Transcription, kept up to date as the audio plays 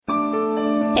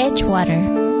Edgewater.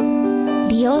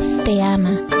 Dios te ama.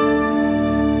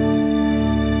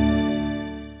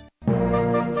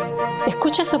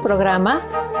 Escucha su programa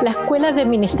La Escuela de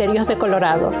Ministerios de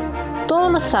Colorado,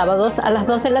 todos los sábados a las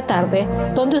 2 de la tarde,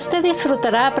 donde usted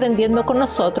disfrutará aprendiendo con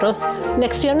nosotros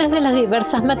lecciones de las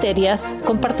diversas materias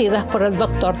compartidas por el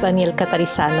Dr. Daniel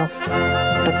Catarizano.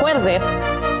 Recuerde,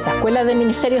 La Escuela de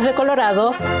Ministerios de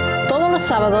Colorado, todos los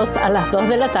sábados a las 2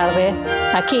 de la tarde,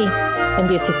 aquí en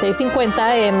 1650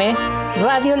 AM,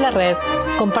 Radio La Red,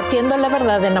 compartiendo la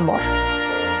verdad en amor.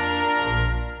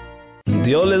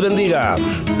 Dios les bendiga.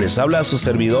 Les habla su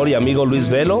servidor y amigo Luis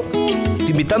Velo,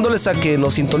 invitándoles a que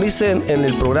nos sintonicen en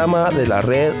el programa de la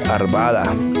Red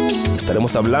Arvada.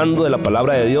 Estaremos hablando de la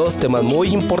palabra de Dios, temas muy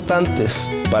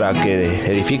importantes para que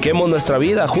edifiquemos nuestra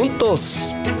vida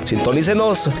juntos.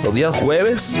 Sintonícenos los días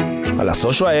jueves a las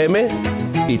 8 a.m.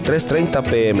 y 3:30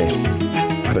 p.m.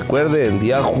 Recuerden,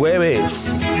 día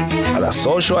jueves a las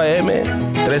 8 a.m.,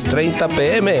 3:30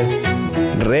 p.m.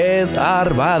 Red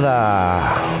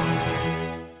Arvada.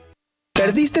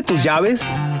 ¿Perdiste tus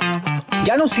llaves?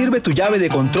 ¿Ya no sirve tu llave de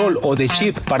control o de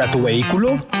chip para tu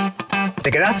vehículo? ¿Te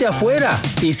quedaste afuera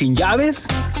y sin llaves?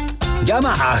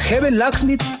 Llama a Heaven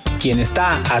Locksmith, quien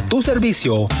está a tu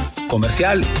servicio,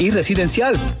 comercial y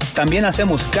residencial. También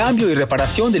hacemos cambio y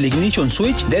reparación del ignition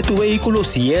switch de tu vehículo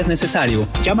si es necesario.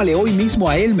 Llámale hoy mismo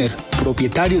a Elmer,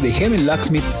 propietario de Heaven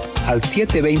Locksmith, al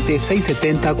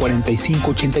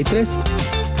 720-670-4583.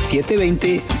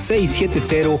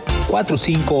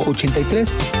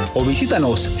 720-670-4583 o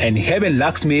visítanos en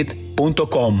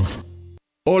heavenlocksmith.com.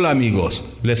 Hola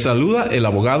amigos, les saluda el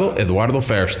abogado Eduardo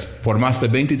First. Por más de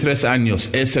 23 años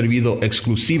he servido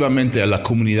exclusivamente a la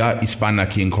comunidad hispana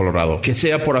aquí en Colorado. Que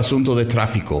sea por asunto de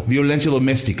tráfico, violencia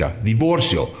doméstica,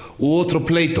 divorcio u otro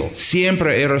pleito,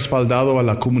 siempre he respaldado a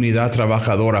la comunidad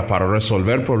trabajadora para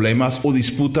resolver problemas o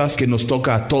disputas que nos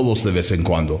toca a todos de vez en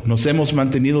cuando. Nos hemos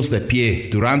mantenido de pie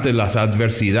durante las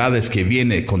adversidades que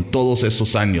viene con todos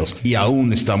estos años y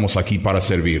aún estamos aquí para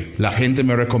servir. La gente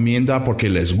me recomienda porque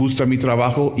les gusta mi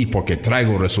trabajo y porque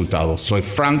traigo resultados. Soy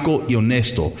franco y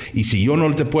honesto, y si yo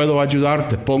no te puedo ayudar,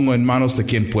 te pongo en manos de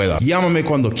quien pueda. Llámame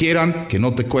cuando quieran, que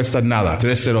no te cuesta nada.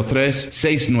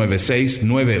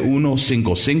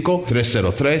 303-696-9155,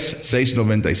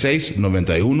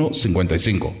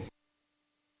 303-696-9155.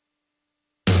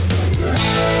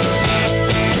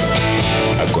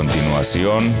 A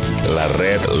continuación, la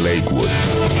Red Lakewood.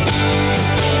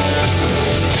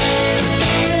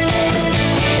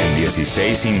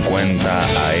 1650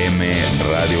 AM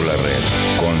Radio La Red,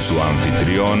 con su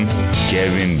anfitrión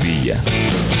Kevin Villa.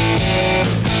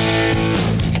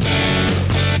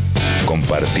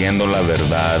 Compartiendo la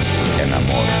verdad en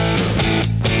amor.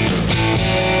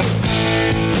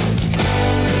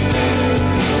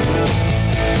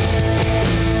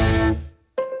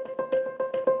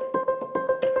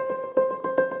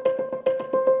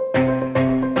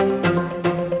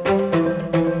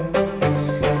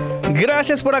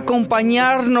 Gracias por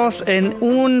acompañarnos en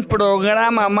un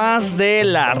programa más de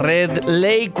la Red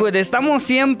Lakewood. Estamos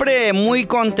siempre muy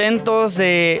contentos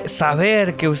de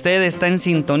saber que usted está en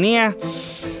sintonía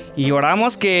y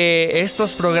oramos que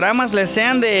estos programas les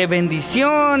sean de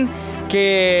bendición,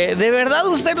 que de verdad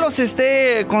usted los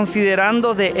esté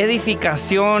considerando de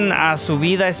edificación a su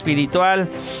vida espiritual,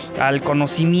 al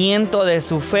conocimiento de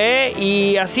su fe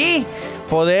y así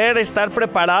poder estar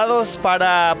preparados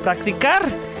para practicar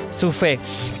su fe.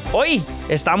 Hoy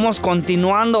estamos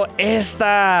continuando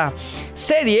esta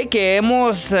serie que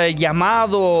hemos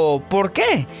llamado ¿Por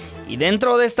qué? Y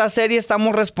dentro de esta serie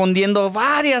estamos respondiendo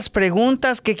varias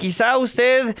preguntas que quizá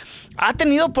usted ha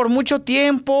tenido por mucho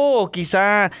tiempo o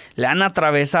quizá le han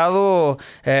atravesado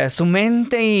su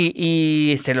mente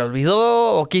y se le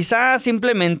olvidó, o quizá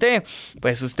simplemente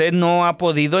pues usted no ha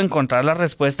podido encontrar la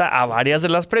respuesta a varias de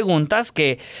las preguntas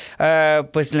que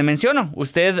pues le menciono,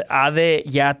 usted ha de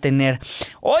ya tener.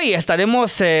 Hoy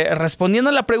estaremos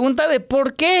respondiendo la pregunta de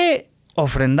 ¿por qué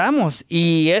ofrendamos?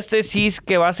 Y este sí es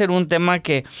que va a ser un tema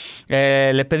que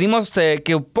le pedimos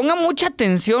que ponga mucha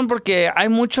atención, porque hay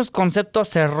muchos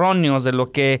conceptos erróneos de lo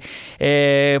que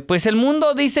pues el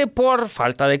mundo dice por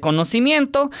falta de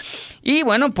conocimiento. Y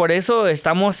bueno, por eso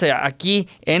estamos aquí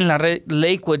en la Red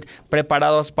Lakewood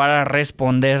preparados para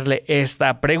responderle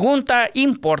esta pregunta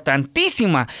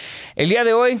importantísima. El día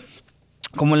de hoy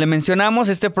Como le mencionamos,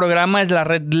 este programa es la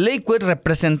Red Lakewood.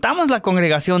 Representamos la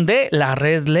congregación de la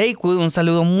Red Lakewood. Un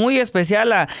saludo muy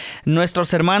especial a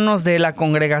nuestros hermanos de la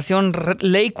congregación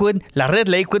Lakewood, la Red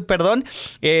Lakewood, perdón.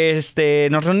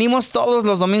 Nos reunimos todos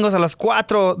los domingos a las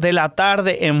 4 de la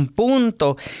tarde en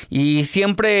punto y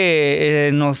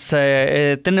siempre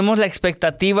tenemos la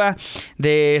expectativa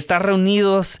de estar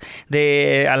reunidos,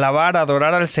 de alabar,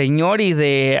 adorar al Señor y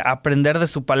de aprender de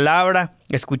su palabra,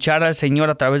 escuchar al Señor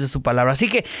a través de su palabra. Así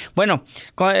que, bueno,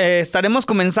 estaremos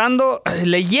comenzando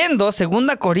leyendo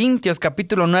 2 Corintios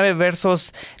capítulo 9,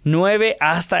 versos 9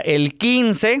 hasta el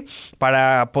 15,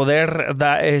 para poder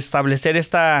establecer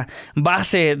esta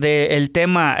base del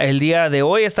tema el día de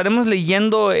hoy. Estaremos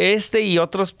leyendo este y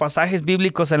otros pasajes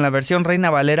bíblicos en la versión Reina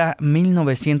Valera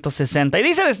 1960. Y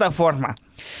dice de esta forma: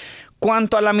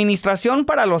 cuanto a la administración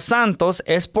para los santos,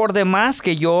 es por demás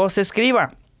que yo os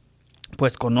escriba,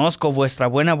 pues conozco vuestra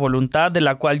buena voluntad, de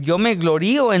la cual yo me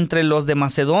glorío entre los de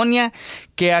Macedonia,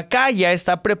 que Acaya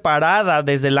está preparada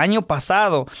desde el año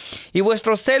pasado, y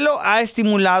vuestro celo ha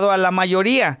estimulado a la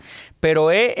mayoría.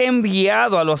 Pero he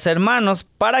enviado a los hermanos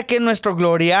para que nuestro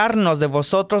gloriarnos de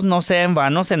vosotros no sea en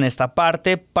vanos en esta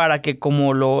parte, para que,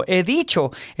 como lo he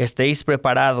dicho, estéis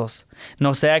preparados.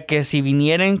 No sea que si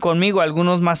vinieren conmigo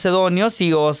algunos macedonios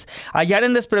y os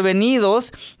hallaren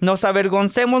desprevenidos, nos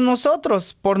avergoncemos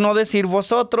nosotros, por no decir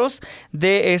vosotros,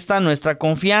 de esta nuestra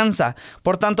confianza.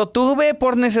 Por tanto, tuve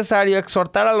por necesario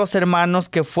exhortar a los hermanos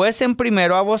que fuesen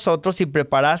primero a vosotros y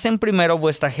preparasen primero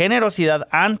vuestra generosidad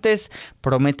antes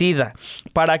prometida,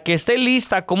 para que esté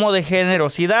lista como de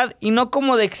generosidad y no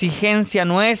como de exigencia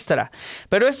nuestra.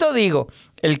 Pero esto digo: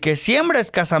 el que siembra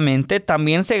escasamente,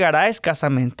 también segará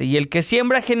escasamente, y el que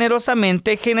siembra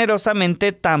generosamente,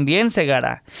 generosamente también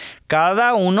segará.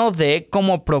 Cada uno dé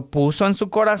como propuso en su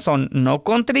corazón, no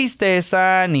con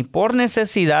tristeza ni por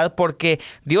necesidad, porque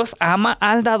Dios ama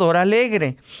al dador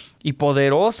alegre. Y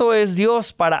poderoso es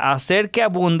Dios para hacer que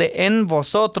abunde en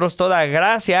vosotros toda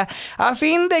gracia, a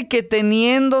fin de que,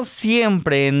 teniendo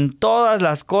siempre en todas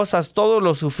las cosas todo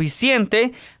lo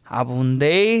suficiente,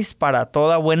 abundéis para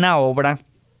toda buena obra.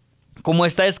 Como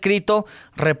está escrito: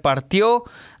 repartió,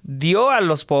 dio a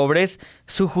los pobres,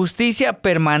 su justicia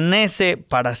permanece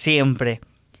para siempre.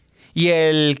 Y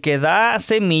el que da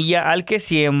semilla al que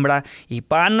siembra y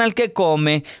pan al que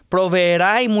come,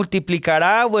 proveerá y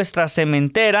multiplicará vuestra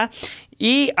sementera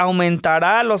y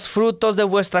aumentará los frutos de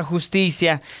vuestra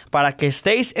justicia, para que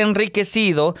estéis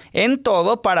enriquecidos en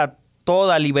todo para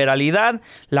toda liberalidad,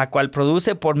 la cual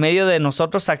produce por medio de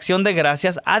nosotros acción de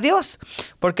gracias a Dios.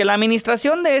 Porque la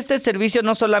administración de este servicio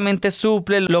no solamente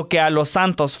suple lo que a los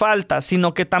santos falta,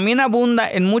 sino que también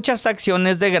abunda en muchas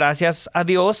acciones de gracias a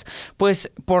Dios,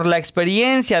 pues por la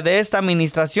experiencia de esta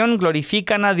administración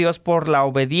glorifican a Dios por la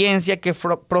obediencia que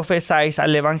profesáis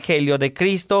al Evangelio de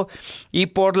Cristo y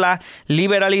por la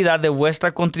liberalidad de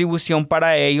vuestra contribución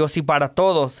para ellos y para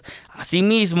todos.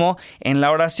 Asimismo, en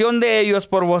la oración de ellos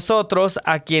por vosotros,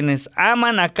 a quienes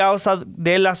aman a causa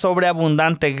de la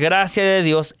sobreabundante gracia de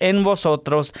Dios en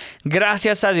vosotros,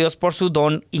 gracias a Dios por su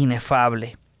don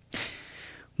inefable.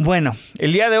 Bueno,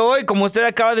 el día de hoy, como usted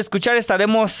acaba de escuchar,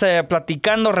 estaremos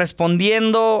platicando,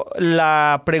 respondiendo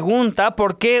la pregunta: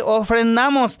 ¿por qué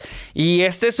ofrendamos? Y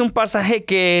este es un pasaje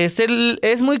que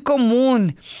es muy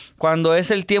común cuando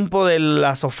es el tiempo de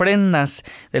las ofrendas,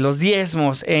 de los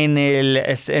diezmos,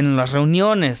 en las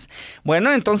reuniones.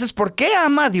 Bueno, entonces, ¿por qué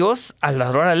ama a Dios al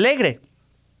dador alegre?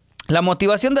 La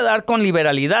motivación de dar con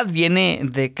liberalidad viene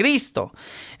de Cristo.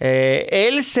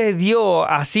 Él se dio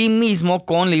a sí mismo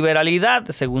con liberalidad.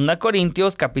 2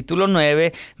 Corintios capítulo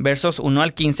 9, versos 1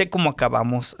 al 15, como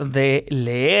acabamos de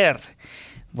leer.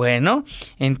 Bueno,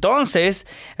 entonces,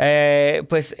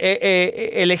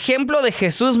 el ejemplo de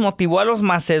Jesús motivó a los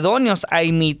macedonios a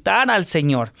imitar al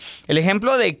Señor. El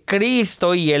ejemplo de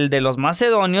Cristo y el de los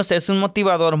macedonios es un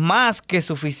motivador más que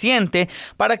suficiente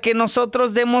para que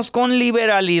nosotros demos con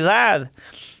liberalidad.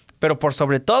 Pero por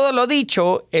sobre todo lo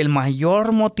dicho, el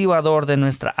mayor motivador de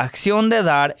nuestra acción de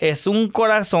dar es un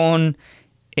corazón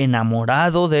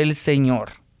enamorado del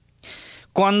Señor.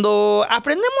 Cuando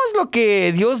aprendemos lo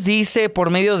que Dios dice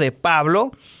por medio de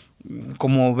Pablo,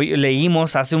 como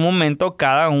leímos hace un momento,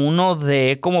 cada uno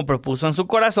de como propuso en su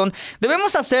corazón,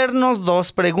 debemos hacernos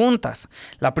 2 preguntas.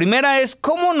 La primera es: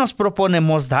 ¿cómo nos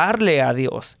proponemos darle a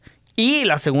Dios? Y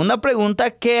la segunda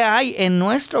pregunta: ¿qué hay en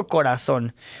nuestro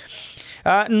corazón?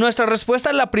 Nuestra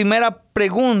respuesta a la primera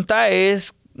pregunta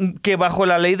es que bajo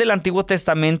la ley del Antiguo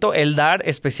Testamento el dar,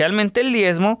 especialmente el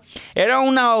diezmo, era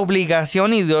una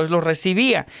obligación y Dios lo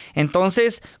recibía.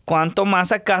 Entonces, ¿cuánto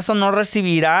más acaso no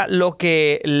recibirá lo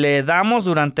que le damos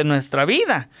durante nuestra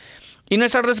vida? Y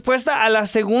nuestra respuesta a la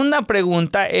segunda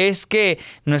pregunta es que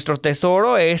nuestro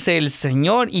tesoro es el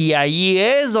Señor y ahí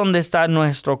es donde está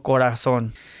nuestro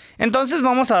corazón. Entonces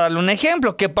vamos a darle un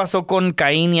ejemplo. ¿Qué pasó con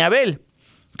Caín y Abel?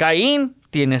 Caín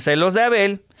tiene celos de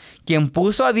Abel, quien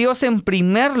puso a Dios en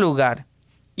primer lugar.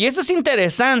 Y esto es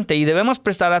interesante y debemos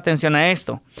prestar atención a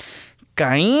esto.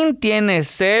 Caín tiene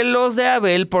celos de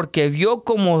Abel porque vio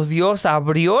cómo Dios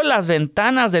abrió las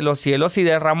ventanas de los cielos y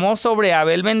derramó sobre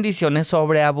Abel bendiciones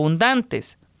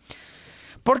sobreabundantes.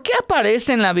 ¿Por qué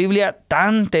aparece en la Biblia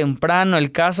tan temprano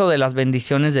el caso de las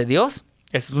bendiciones de Dios?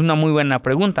 Esa es una muy buena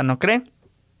pregunta, ¿no cree?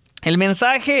 El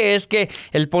mensaje es que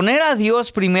el poner a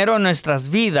Dios primero en nuestras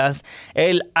vidas,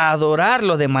 el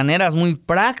adorarlo de maneras muy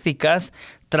prácticas,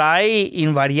 trae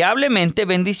invariablemente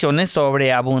bendiciones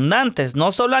sobreabundantes,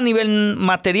 no solo a nivel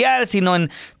material, sino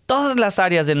en todas las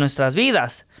áreas de nuestras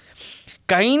vidas.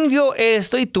 Caín vio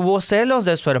esto y tuvo celos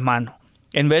de su hermano.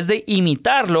 En vez de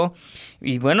imitarlo,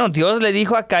 y bueno, Dios le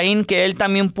dijo a Caín que él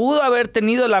también pudo haber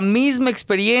tenido la misma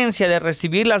experiencia de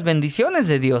recibir las bendiciones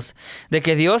de Dios, de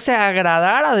que Dios se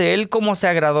agradara de él como se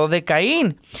agradó de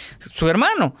Caín, su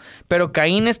hermano. Pero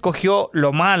Caín escogió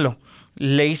lo malo,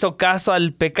 le hizo caso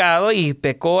al pecado y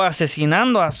pecó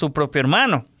asesinando a su propio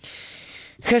hermano.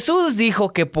 Jesús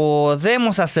dijo que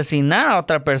podemos asesinar a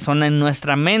otra persona en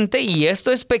nuestra mente y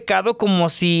esto es pecado como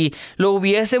si lo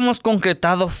hubiésemos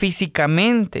concretado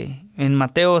físicamente. En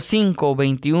Mateo 5,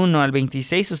 21 al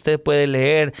 26 usted puede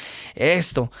leer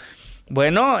esto.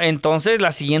 Bueno, entonces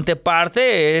la siguiente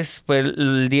parte es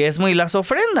el diezmo y las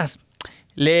ofrendas.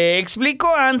 Le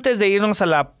explico antes de irnos a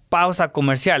la pausa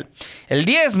comercial. El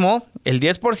diezmo, el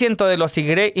 10% de los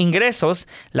ingresos,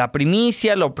 la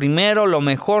primicia, lo primero, lo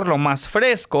mejor, lo más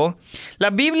fresco.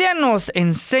 La Biblia nos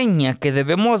enseña que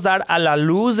debemos dar a la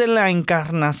luz de la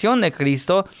encarnación de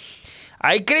Cristo.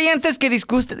 Hay creyentes que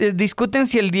discuten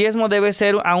si el diezmo debe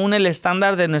ser aún el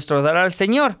estándar de nuestro dar al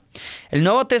Señor. El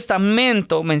Nuevo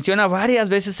Testamento menciona varias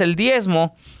veces el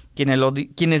diezmo.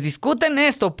 Quienes discuten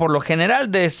esto por lo general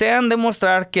desean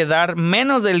demostrar que dar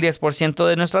menos del 10%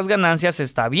 de nuestras ganancias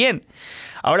está bien.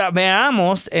 Ahora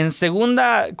veamos en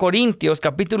 2 Corintios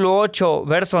capítulo 8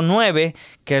 verso 9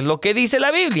 qué es lo que dice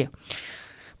la Biblia.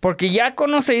 Porque ya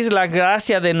conocéis la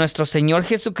gracia de nuestro Señor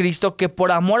Jesucristo, que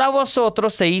por amor a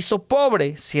vosotros se hizo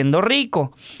pobre, siendo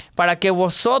rico, para que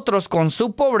vosotros con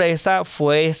su pobreza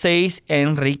fueseis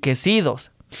enriquecidos.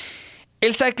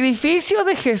 El sacrificio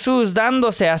de Jesús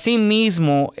dándose a sí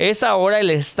mismo es ahora el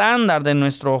estándar de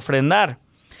nuestro ofrendar.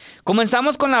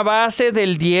 Comenzamos con la base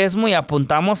del diezmo y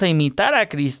apuntamos a imitar a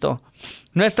Cristo.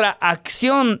 Nuestra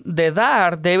acción de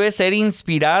dar debe ser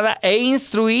inspirada e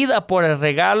instruida por el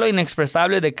regalo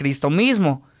inexpresable de Cristo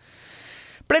mismo.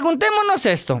 Preguntémonos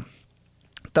esto.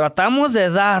 ¿Tratamos de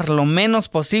dar lo menos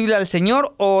posible al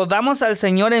Señor o damos al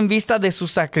Señor en vista de su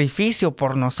sacrificio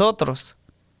por nosotros?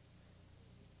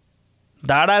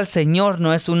 Dar al Señor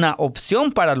no es una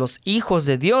opción para los hijos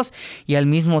de Dios y al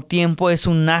mismo tiempo es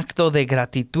un acto de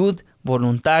gratitud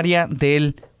voluntaria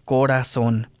del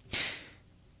corazón.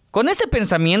 Con este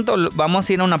pensamiento vamos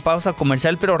a ir a una pausa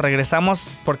comercial, pero regresamos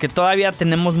porque todavía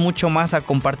tenemos mucho más a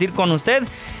compartir con usted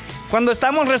cuando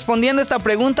estamos respondiendo esta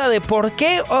pregunta de por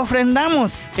qué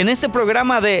ofrendamos en este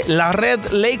programa de la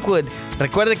Red Lakewood.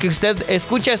 Recuerde que usted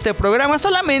escucha este programa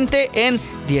solamente en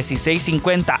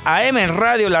 1650 AM en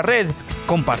Radio La Red,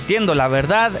 compartiendo la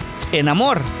verdad en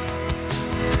amor.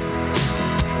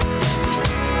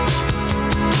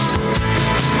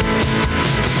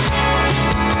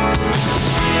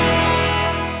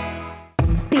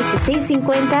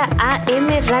 $16.50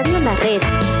 AM Radio La Red,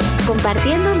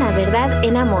 compartiendo la verdad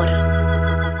en amor.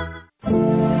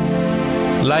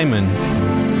 Lyman,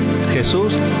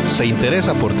 Jesús se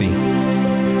interesa por ti.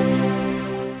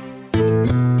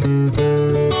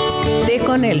 Té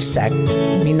con Elsa.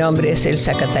 Mi nombre es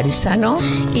Elsa Catarizano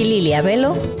y Lilia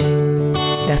Velo.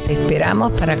 Las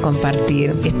esperamos para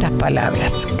compartir estas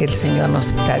palabras que el Señor nos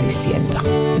está diciendo.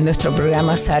 Nuestro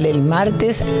programa sale el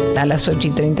martes a las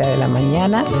 8:30 de la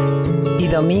mañana y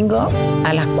domingo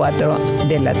a las 4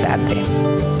 de la tarde.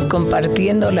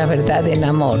 Compartiendo la verdad en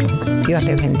amor. Dios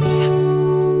les bendiga.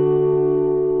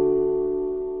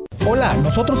 Hola,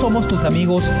 nosotros somos tus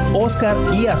amigos Oscar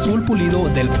y Azul Pulido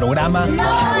del programa Los Niños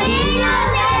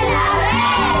de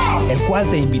la Red, el cual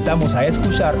te invitamos a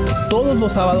escuchar todos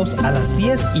los sábados a las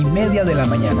 10:30 de la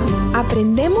mañana.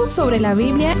 Aprendemos sobre la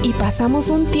Biblia y pasamos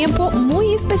un tiempo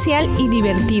muy especial y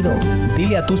divertido.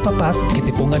 Dile a tus papás que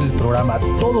te pongan el programa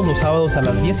todos los sábados a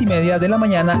las 10:30 de la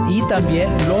mañana y también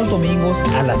los domingos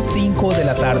a las 5 de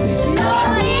la tarde. Los Niños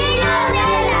de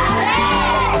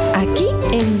la Red, aquí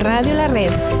en Radio La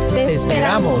Red. Te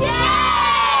esperamos.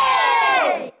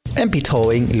 MP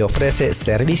Towing le ofrece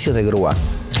servicio de grúa.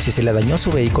 Si se le dañó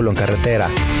su vehículo en carretera,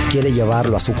 quiere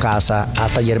llevarlo a su casa, a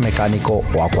taller mecánico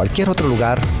o a cualquier otro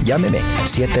lugar, llámeme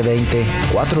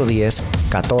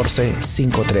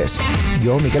 720-410-1453.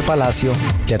 Yo, Miguel Palacio,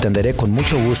 le atenderé con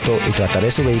mucho gusto y trataré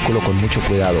su vehículo con mucho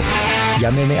cuidado.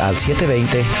 Llámeme al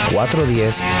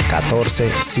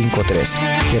 720-410-1453.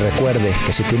 Y recuerde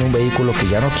que si tiene un vehículo que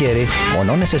ya no quiere o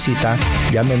no necesita,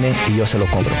 llámeme y yo se lo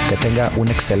compro. Que tenga un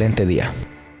excelente día.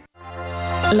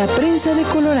 La Prensa de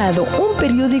Colorado, un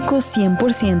periódico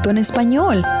 100% en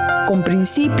español, con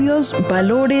principios,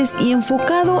 valores y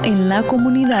enfocado en la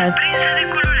comunidad.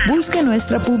 Busca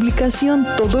nuestra publicación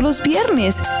todos los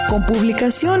viernes, con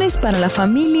publicaciones para la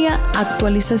familia,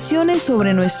 actualizaciones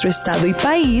sobre nuestro estado y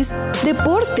país,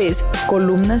 deportes,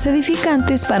 columnas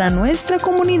edificantes para nuestra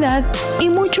comunidad y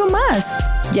mucho más.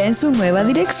 Ya en su nueva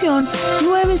dirección,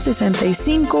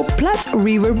 965 Platte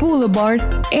River Boulevard,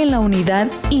 en la unidad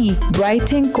E,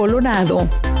 Brighton, Colorado.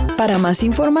 Para más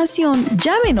información,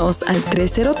 llámenos al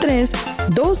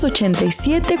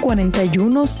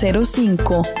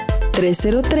 303-287-4105.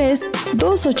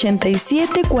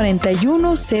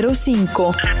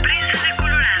 303-287-4105.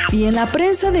 Y en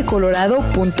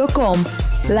laprensadecolorado.com.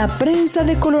 La Prensa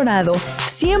de Colorado,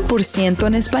 100%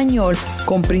 en español,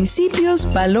 con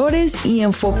principios, valores y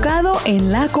enfocado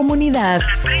en la comunidad. La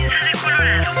Prensa de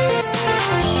Colorado.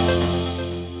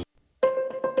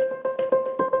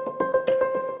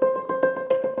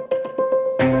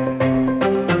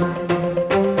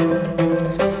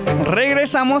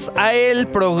 Regresamos a el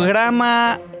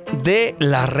programa de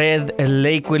la Red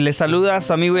Lakewood. Les saluda a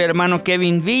su amigo y hermano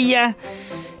Kevin Villa.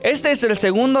 Este es el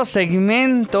segundo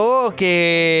segmento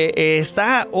que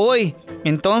está hoy,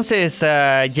 entonces,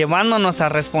 llevándonos a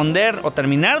responder o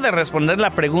terminar de responder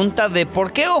la pregunta de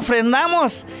 ¿por qué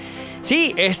ofrendamos?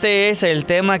 Sí, este es el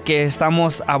tema que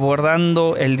estamos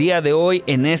abordando el día de hoy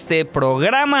en este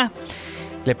programa.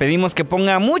 Le pedimos que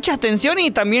ponga mucha atención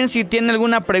y también si tiene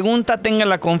alguna pregunta tenga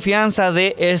la confianza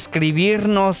de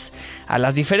escribirnos a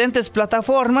las diferentes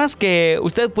plataformas que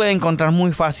usted puede encontrar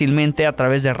muy fácilmente a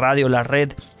través de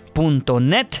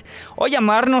radiolared.net o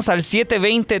llamarnos al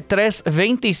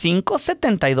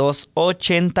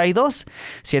 720-325-7282.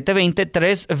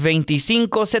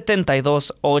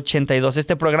 720-325-7282.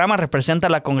 Este programa representa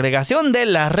la congregación de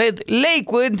la Red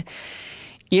Lakewood.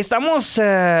 Y estamos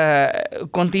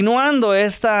continuando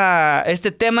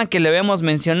este tema que le habíamos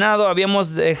mencionado.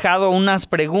 Habíamos dejado unas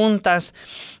preguntas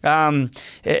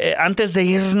antes de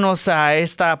irnos a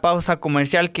esta pausa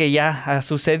comercial que ya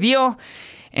sucedió.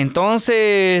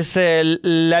 Entonces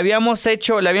le habíamos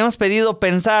pedido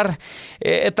pensar,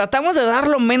 ¿tratamos de dar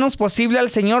lo menos posible al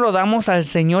Señor o damos al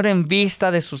Señor en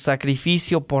vista de su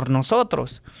sacrificio por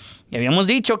nosotros? Y habíamos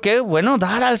dicho que,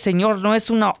 dar al Señor no es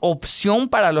una opción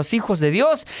para los hijos de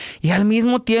Dios y al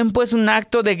mismo tiempo es un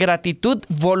acto de gratitud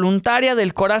voluntaria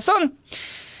del corazón.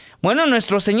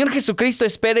 Nuestro Señor Jesucristo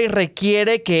espera y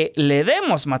requiere que le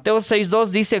demos. Mateo 6:2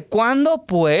 dice, cuando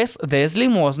pues des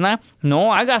limosna,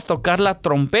 no hagas tocar la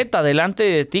trompeta delante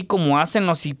de ti como hacen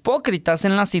los hipócritas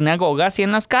en las sinagogas y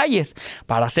en las calles,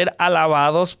 para ser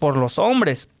alabados por los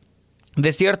hombres.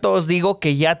 De cierto os digo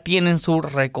que ya tienen su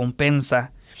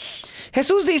recompensa.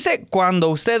 Jesús dice, cuando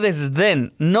ustedes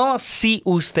den, no si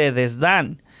ustedes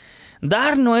dan.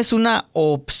 Dar no es una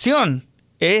opción,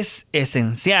 es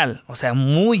esencial,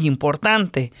 muy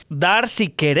importante. Dar si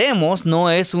queremos no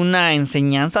es una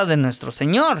enseñanza de nuestro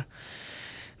Señor.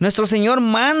 Nuestro Señor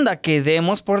manda que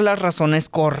demos por las razones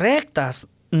correctas,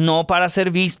 no para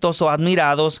ser vistos o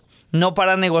admirados, no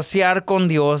para negociar con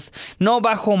Dios, no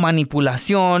bajo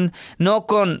manipulación, no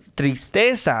con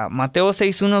tristeza. Mateo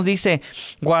 6:1 dice,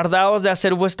 guardaos de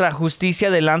hacer vuestra justicia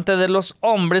delante de los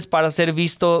hombres para ser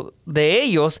visto de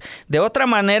ellos. De otra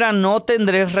manera no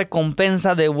tendréis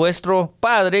recompensa de vuestro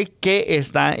Padre que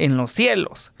está en los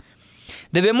cielos.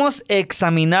 Debemos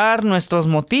examinar nuestros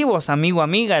motivos, amigo,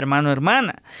 amiga, hermano,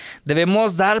 hermana.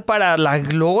 Debemos dar para la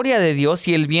gloria de Dios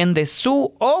y el bien de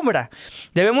su obra.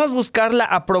 Debemos buscar la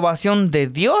aprobación de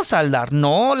Dios al dar,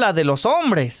 no la de los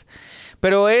hombres.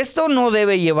 Pero esto no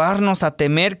debe llevarnos a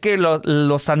temer que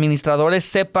los administradores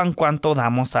sepan cuánto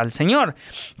damos al Señor,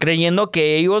 creyendo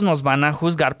que ellos nos van a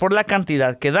juzgar por la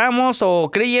cantidad que damos o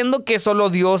creyendo que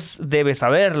solo Dios debe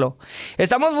saberlo.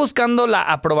 Estamos buscando la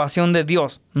aprobación de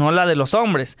Dios, no la de los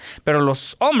hombres. Pero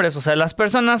los hombres, las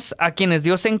personas a quienes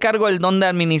Dios encargó el don de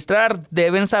administrar,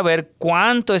 deben saber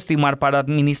cuánto estimar para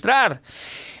administrar.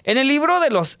 En el libro de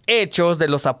los Hechos de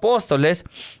los Apóstoles,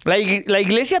 la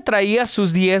iglesia traía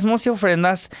sus diezmos y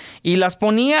ofrendas y las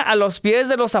ponía a los pies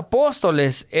de los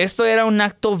apóstoles. Esto era un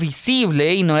acto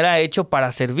visible y no era hecho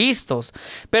para ser vistos,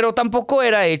 pero tampoco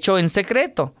era hecho en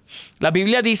secreto. La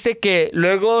Biblia dice que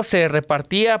luego se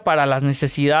repartía para las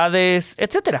necesidades,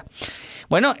 etc.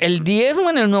 Bueno, el diezmo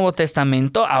en el Nuevo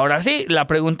Testamento, ahora sí, la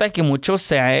pregunta que muchos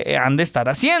se han de estar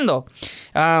haciendo.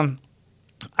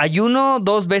 Ayuno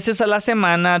 2 veces a la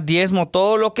semana, diezmo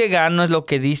todo lo que gano, es lo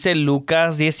que dice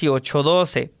Lucas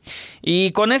 18:12.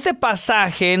 Y con este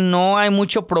pasaje no hay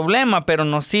mucho problema, pero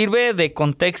nos sirve de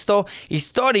contexto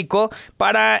histórico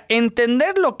para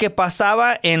entender lo que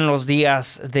pasaba en los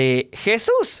días de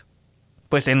Jesús.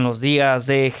 Pues en los días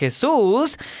de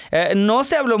Jesús no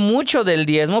se habló mucho del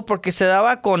diezmo porque se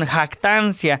daba con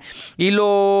jactancia y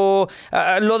lo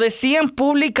decían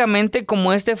públicamente,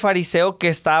 como este fariseo que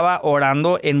estaba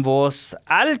orando en voz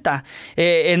alta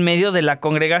en medio de la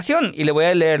congregación. Y le voy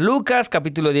a leer Lucas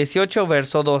capítulo 18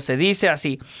 verso 12. Dice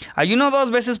así: ayuno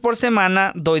 2 veces por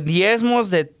semana, doy diezmos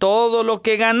de todo lo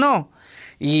que ganó.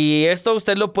 Y esto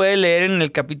usted lo puede leer en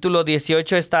el capítulo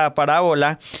 18, esta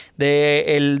parábola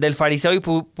del fariseo y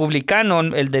publicano,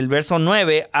 el del verso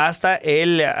 9 hasta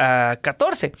el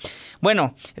 14.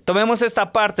 Bueno, tomemos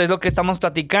esta parte, es lo que estamos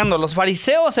platicando. Los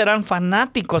fariseos eran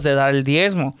fanáticos de dar el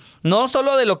diezmo, no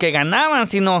solo de lo que ganaban,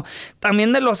 sino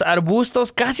también de los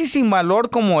arbustos casi sin valor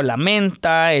como la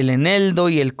menta, el eneldo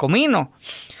y el comino.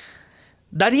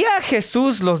 ¿Daría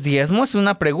Jesús los diezmos? Es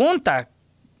una pregunta.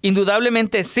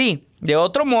 Indudablemente sí. De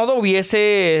otro modo,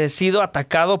 hubiese sido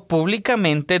atacado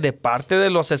públicamente de parte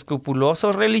de los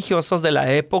escrupulosos religiosos de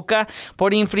la época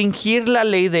por infringir la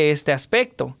ley de este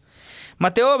aspecto.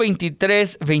 Mateo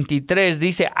 23:23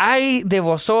 dice: ¡ay de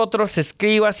vosotros,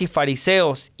 escribas y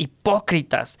fariseos,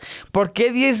 hipócritas! ¿Por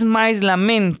qué diezmáis la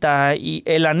menta y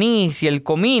el anís y el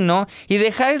comino y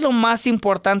dejáis lo más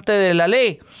importante de la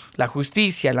ley, la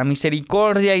justicia, la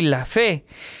misericordia y la fe?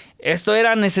 Esto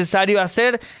era necesario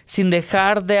hacer sin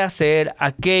dejar de hacer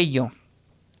aquello.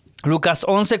 Lucas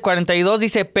 11:42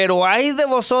 dice: pero ay de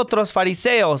vosotros,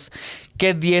 fariseos,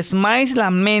 que diezmáis la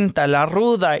menta, la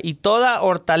ruda y toda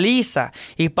hortaliza,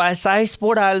 y pasáis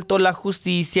por alto la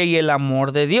justicia y el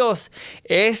amor de Dios.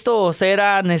 Esto os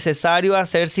era necesario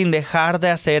hacer sin dejar de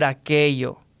hacer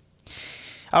aquello.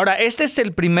 Ahora, este es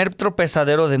el primer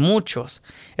tropezadero de muchos.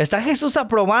 ¿Está Jesús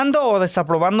aprobando o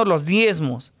desaprobando los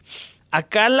diezmos?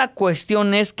 Acá la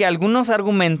cuestión es que algunos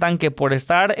argumentan que por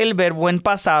estar el verbo en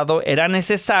pasado era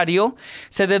necesario,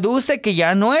 se deduce que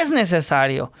ya no es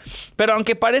necesario. Pero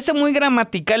aunque parece muy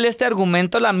gramatical este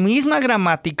argumento, la misma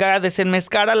gramática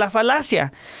desenmascara la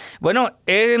falacia. Bueno,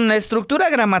 en la estructura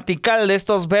gramatical de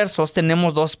estos versos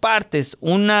tenemos 2 partes,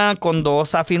 una con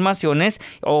 2 afirmaciones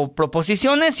o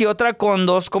proposiciones y otra con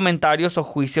 2 comentarios o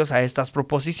juicios a estas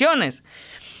proposiciones.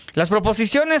 Las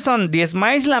proposiciones son: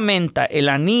 diezmáis la menta, el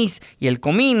anís y el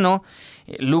comino.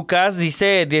 Lucas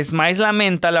dice: diezmáis la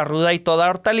menta, la ruda y toda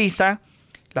hortaliza.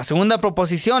 La segunda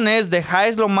proposición es: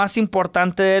 dejáis lo más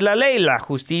importante de la ley, la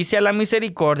justicia, la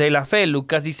misericordia y la fe.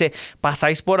 Lucas dice: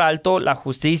 pasáis por alto la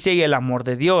justicia y el amor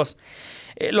de Dios.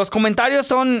 Los comentarios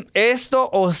son: esto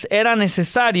os era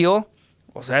necesario,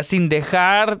 o sea, sin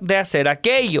dejar de hacer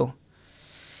aquello.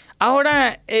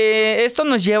 Ahora, esto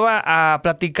nos lleva a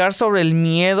platicar sobre el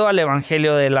miedo al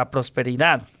evangelio de la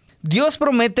prosperidad. Dios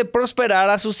promete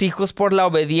prosperar a sus hijos por la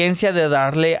obediencia de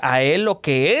darle a Él lo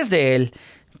que es de Él.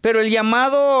 Pero el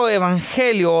llamado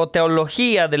evangelio o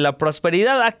teología de la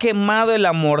prosperidad ha quemado el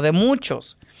amor de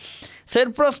muchos.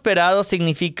 Ser prosperado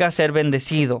significa ser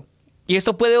bendecido. Y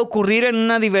esto puede ocurrir en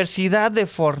una diversidad de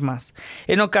formas.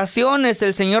 En ocasiones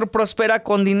el Señor prospera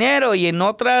con dinero y en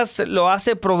otras lo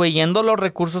hace proveyendo los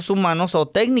recursos humanos o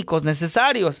técnicos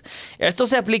necesarios. Esto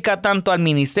se aplica tanto al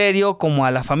ministerio como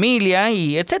a la familia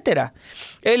y etc.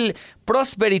 El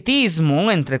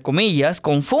prosperitismo, entre comillas,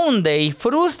 confunde y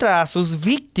frustra a sus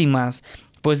víctimas,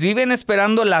 pues viven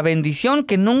esperando la bendición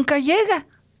que nunca llega.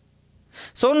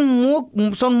 Son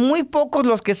muy pocos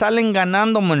los que salen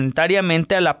ganando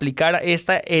monetariamente al aplicar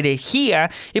esta herejía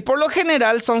y por lo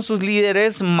general son sus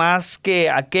líderes más que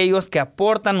aquellos que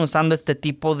aportan usando este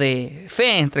tipo de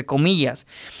fe, entre comillas.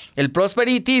 El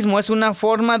prosperitismo es una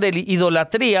forma de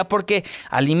idolatría porque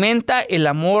alimenta el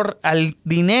amor al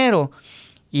dinero.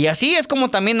 Y así es como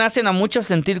también hacen a muchos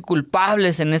sentir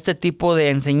culpables en este tipo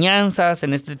de enseñanzas,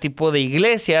 en este tipo de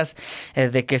iglesias,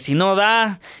 de que si no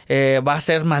da, va a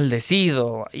ser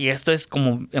maldecido. Y esto es,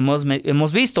 como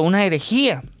hemos visto, una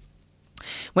herejía.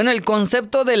 Bueno, el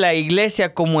concepto de la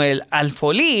iglesia como el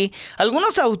alfolí,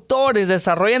 algunos autores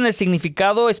desarrollan el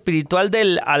significado espiritual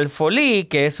del alfolí,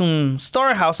 que es un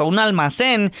storehouse o un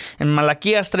almacén. En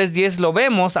Malaquías 3:10 lo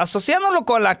vemos, asociándolo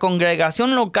con la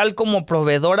congregación local como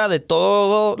proveedora de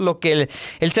todo lo que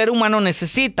el ser humano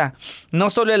necesita. No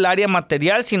solo el área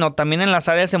material, sino también en las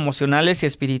áreas emocionales y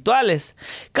espirituales.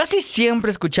 Casi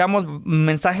siempre escuchamos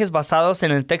mensajes basados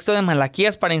en el texto de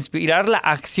Malaquías para inspirar la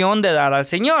acción de dar al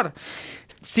Señor.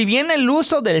 Si bien el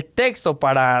uso del texto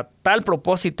para tal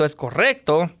propósito es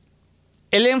correcto,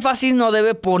 el énfasis no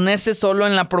debe ponerse solo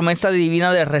en la promesa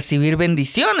divina de recibir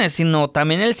bendiciones, sino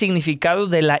también el significado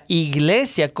de la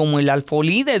iglesia como el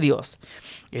alfolí de Dios.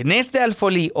 En este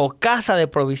alfolí o casa de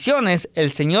provisiones,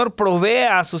 el Señor provee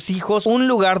a sus hijos un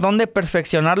lugar donde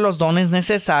perfeccionar los dones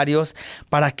necesarios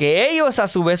para que ellos a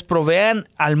su vez provean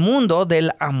al mundo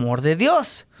del amor de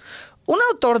Dios. Un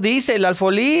autor dice, el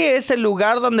alfolí es el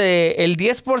lugar donde el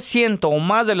 10% o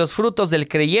más de los frutos del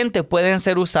creyente pueden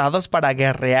ser usados para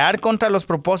guerrear contra los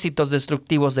propósitos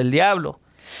destructivos del diablo.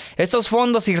 Estos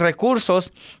fondos y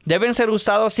recursos deben ser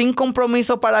usados sin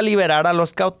compromiso para liberar a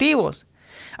los cautivos.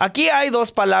 Aquí hay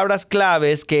dos palabras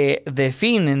claves que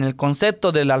definen el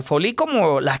concepto del alfolí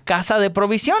como la casa de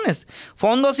provisiones,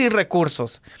 fondos y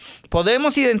recursos.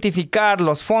 Podemos identificar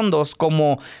los fondos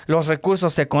como los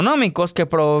recursos económicos que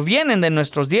provienen de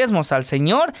nuestros diezmos al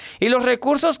Señor y los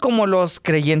recursos como los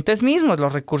creyentes mismos,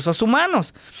 los recursos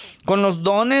humanos, con los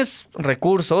dones,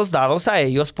 recursos dados a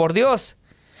ellos por Dios.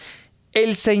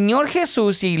 El Señor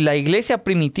Jesús y la iglesia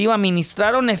primitiva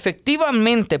ministraron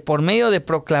efectivamente por medio de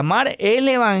proclamar el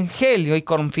Evangelio y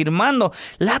confirmando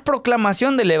la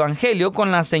proclamación del Evangelio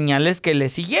con las señales que le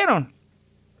siguieron.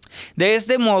 De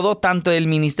este modo, tanto el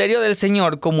ministerio del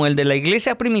Señor como el de la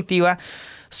iglesia primitiva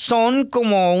son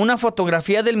como una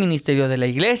fotografía del ministerio de la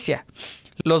iglesia.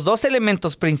 Los dos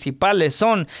elementos principales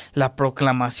son la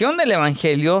proclamación del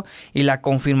Evangelio y la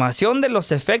confirmación de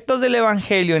los efectos del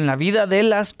Evangelio en la vida de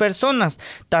las personas,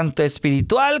 tanto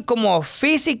espiritual como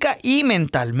física y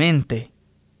mentalmente.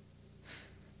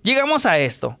 Llegamos a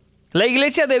esto. La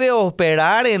iglesia debe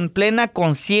operar en plena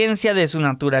conciencia de su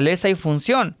naturaleza y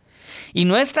función. Y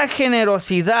nuestra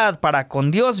generosidad para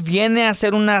con Dios viene a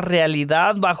ser una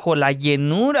realidad bajo la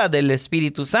llenura del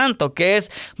Espíritu Santo, que es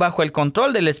bajo el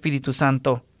control del Espíritu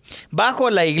Santo, bajo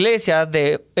la iglesia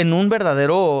en un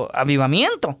verdadero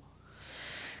avivamiento.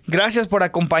 Gracias por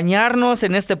acompañarnos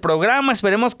en este programa.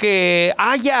 Esperemos que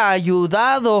haya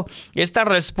ayudado esta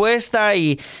respuesta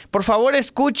y por favor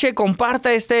escuche,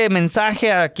 comparta este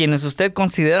mensaje a quienes usted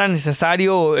considera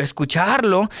necesario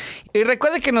escucharlo. Y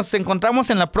recuerde que nos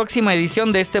encontramos en la próxima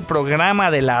edición de este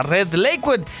programa de la Red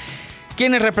Lakewood.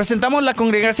 Quienes representamos la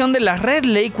congregación de la Red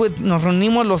Lakewood nos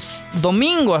reunimos los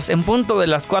domingos en punto de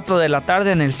las 4 de la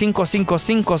tarde en el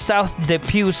 555 South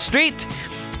Depew Street.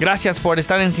 Gracias por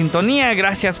estar en sintonía,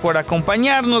 gracias por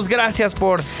acompañarnos, gracias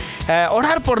por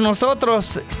orar por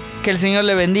nosotros. Que el Señor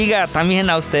le bendiga también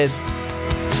a usted.